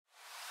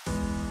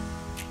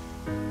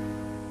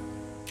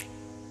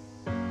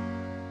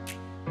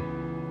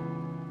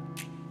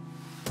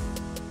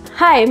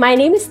Hi, my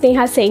name is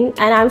Sneha Singh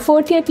and I'm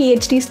fourth year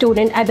PhD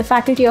student at the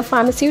Faculty of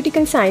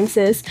Pharmaceutical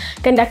Sciences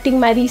conducting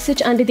my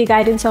research under the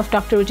guidance of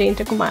Dr.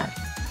 Ujendra Kumar.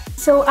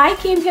 So I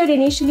came here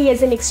initially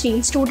as an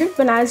exchange student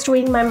when I was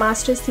doing my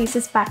master's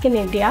thesis back in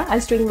India. I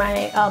was doing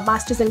my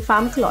master's in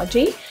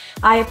pharmacology.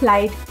 I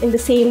applied in the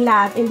same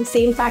lab, in the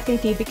same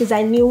faculty because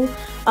I knew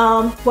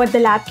what the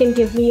lab can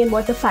give me and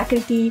what the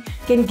faculty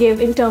can give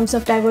in terms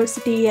of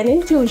diversity and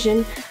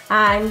inclusion.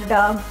 And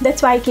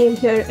that's why I came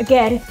here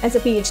again as a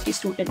PhD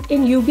student.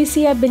 In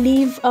UBC, I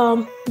believe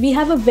we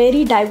have a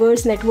very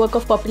diverse network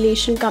of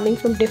population coming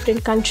from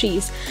different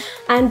countries.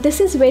 And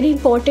this is very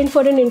important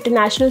for an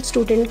international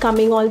student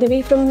coming all the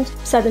way from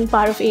southern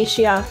part of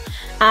Asia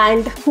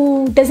and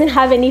who doesn't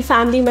have any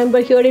family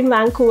member here in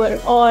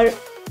Vancouver or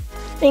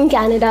in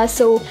Canada.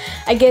 So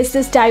I guess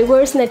this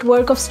diverse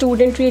network of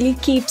students really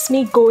keeps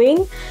me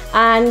going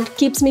and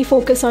keeps me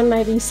focused on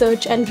my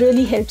research and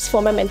really helps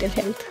for my mental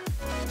health.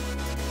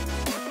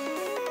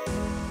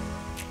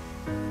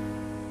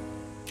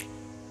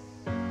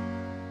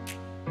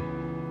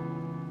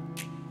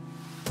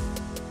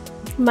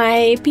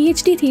 My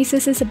PhD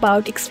thesis is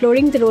about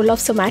exploring the role of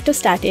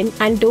somatostatin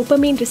and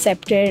dopamine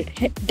receptor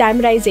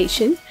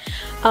dimerization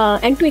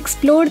and to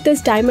explore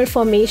this dimer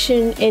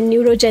formation in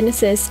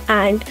neurogenesis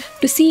and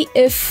to see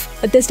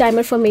if this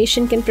dimer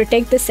formation can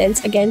protect the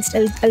cells against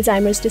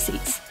Alzheimer's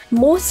disease.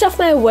 Most of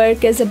my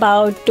work is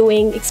about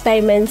doing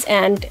experiments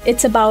and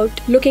it's about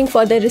looking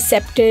for the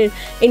receptor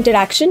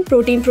interaction,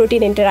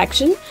 protein-protein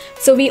interaction.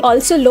 So we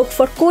also look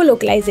for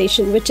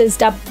co-localization, which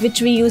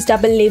we use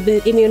double-label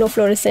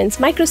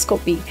immunofluorescence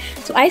microscopy.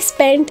 So I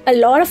spent a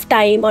lot of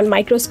time on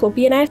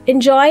microscopy and I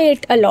enjoy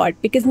it a lot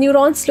because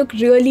neurons look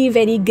really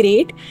very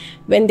great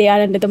when they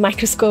are under the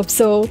microscope.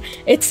 So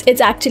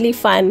it's actually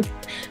fun.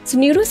 So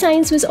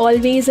neuroscience was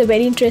always a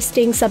very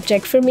interesting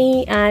subject for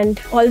me,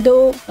 and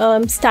although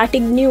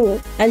starting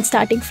new and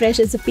starting fresh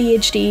as a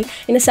PhD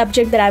in a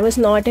subject that I was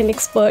not an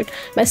expert,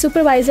 my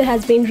supervisor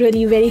has been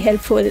really very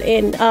helpful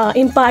in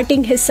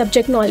imparting his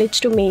subject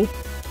knowledge to me.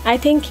 I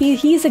think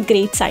he is a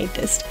great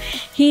scientist.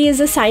 He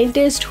is a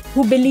scientist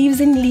who believes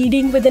in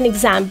leading with an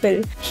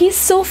example. He's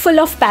so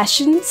full of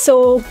passion,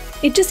 so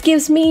it just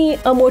gives me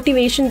a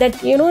motivation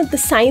that, you know, the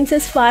science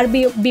is far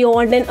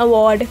beyond an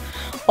award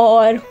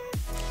or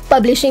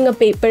publishing a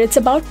paper. It's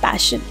about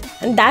passion,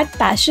 and that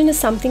passion is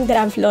something that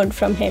I've learned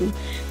from him.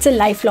 It's a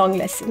lifelong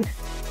lesson.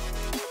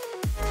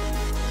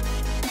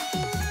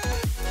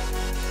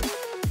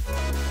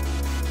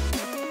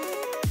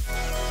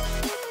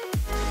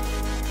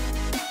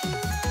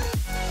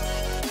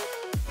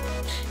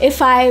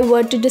 If I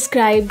were to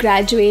describe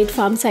graduate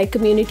Pharm Sci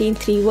community in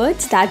 3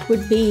 words, that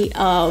would be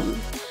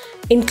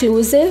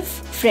inclusive,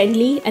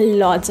 friendly, and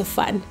lots of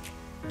fun.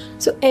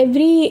 So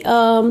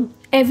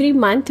every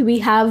month we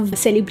have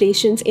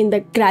celebrations in the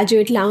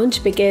graduate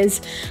lounge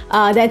because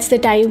that's the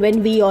time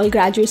when we all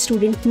graduate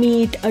students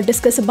meet or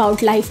discuss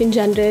about life in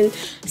general.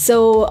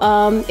 So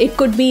it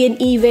could be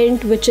an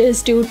event which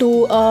is due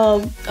to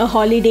a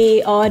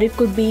holiday, or it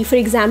could be, for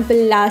example,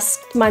 last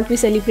month we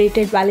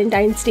celebrated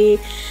Valentine's Day.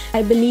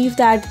 I believe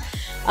that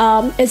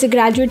as a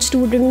graduate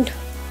student,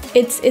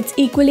 it's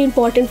equally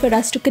important for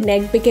us to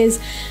connect because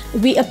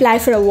we apply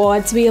for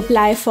awards, we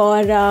apply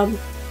for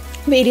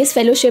various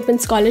fellowship and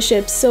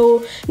scholarships. So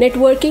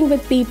networking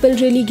with people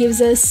really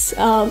gives us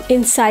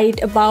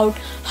insight about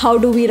how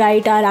do we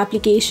write our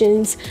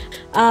applications.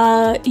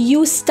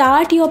 You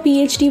start your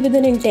PhD with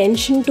an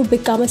intention to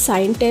become a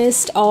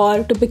scientist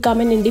or to become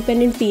an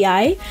independent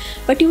PI,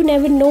 but you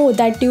never know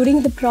that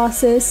during the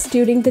process,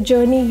 during the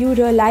journey, you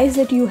realize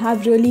that you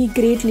have really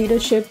great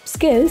leadership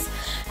skills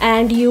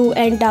and you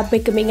end up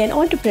becoming an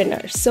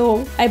entrepreneur.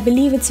 So I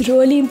believe it's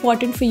really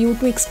important for you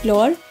to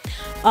explore,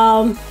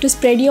 to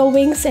spread your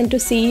wings and to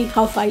see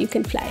how far you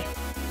can fly.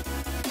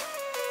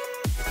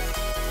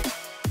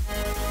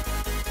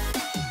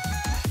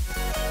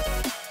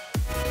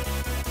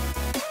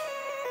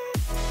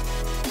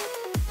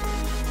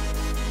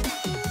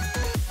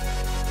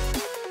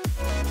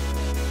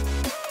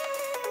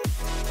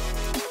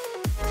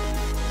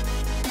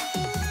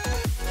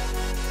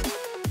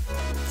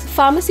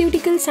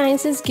 Pharmaceutical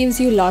sciences gives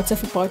you lots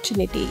of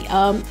opportunity.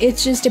 It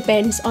just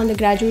depends on the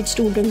graduate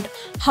student.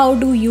 How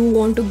do you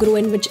want to grow,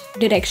 in which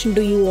direction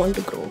do you want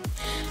to grow?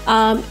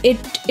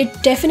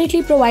 It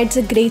definitely provides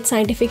a great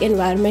scientific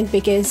environment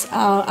because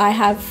I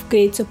have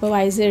great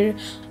supervisor,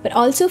 but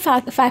also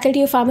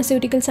Faculty of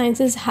Pharmaceutical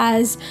Sciences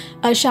has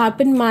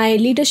sharpened my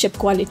leadership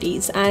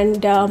qualities,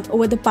 and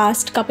over the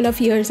past couple of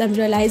years I'm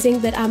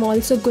realizing that I'm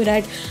also good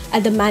at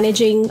the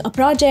managing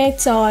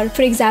projects, or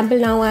for example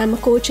now I'm a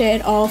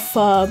co-chair of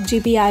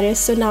GPRS,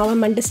 so now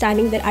I'm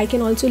understanding that I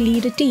can also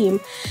lead a team.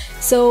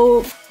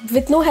 So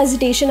with no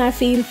hesitation, I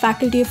feel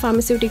Faculty of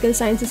Pharmaceutical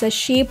Sciences has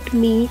shaped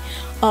me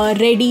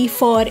ready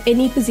for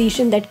any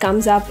position that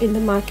comes up in the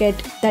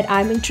market that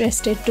I'm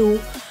interested to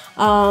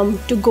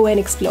go and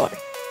explore.